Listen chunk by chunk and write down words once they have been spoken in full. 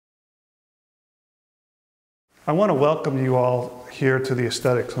I want to welcome you all here to the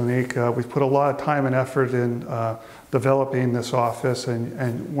Aesthetic Clinique. We've put a lot of time and effort in developing this office,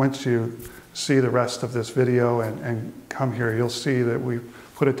 and once you see the rest of this video and come here, you'll see that we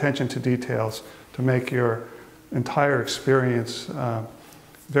put attention to details to make your entire experience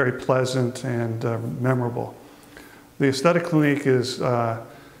very pleasant and memorable. The Aesthetic Clinique is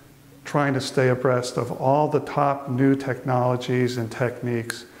trying to stay abreast of all the top new technologies and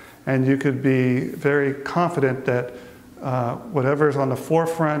techniques, and you could be very confident that whatever is on the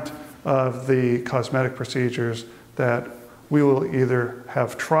forefront of the cosmetic procedures, that we will either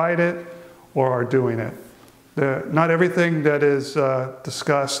have tried it or are doing it. Not everything that is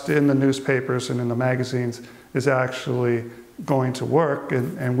discussed in the newspapers and in the magazines is actually going to work,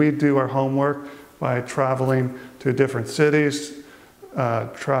 and we do our homework by traveling to different cities,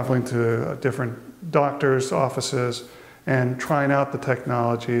 traveling to different doctors' offices, and trying out the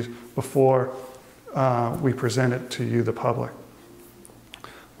technologies before we present it to you, the public.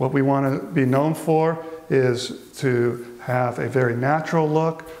 What we want to be known for is to have a very natural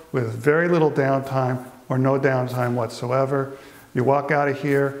look with very little downtime or no downtime whatsoever. You walk out of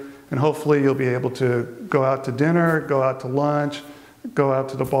here and hopefully you'll be able to go out to dinner, go out to lunch, go out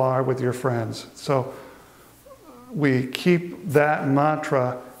to the bar with your friends. So we keep that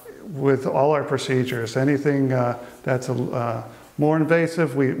mantra with all our procedures. Anything that's more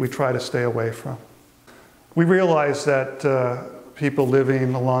invasive, we try to stay away from. We realize that people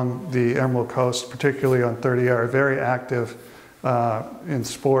living along the Emerald Coast, particularly on 30, are very active in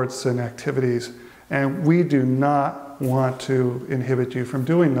sports and activities, and we do not want to inhibit you from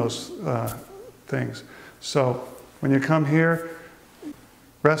doing those things. So when you come here,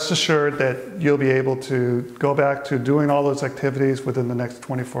 rest assured that you'll be able to go back to doing all those activities within the next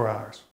 24 hours.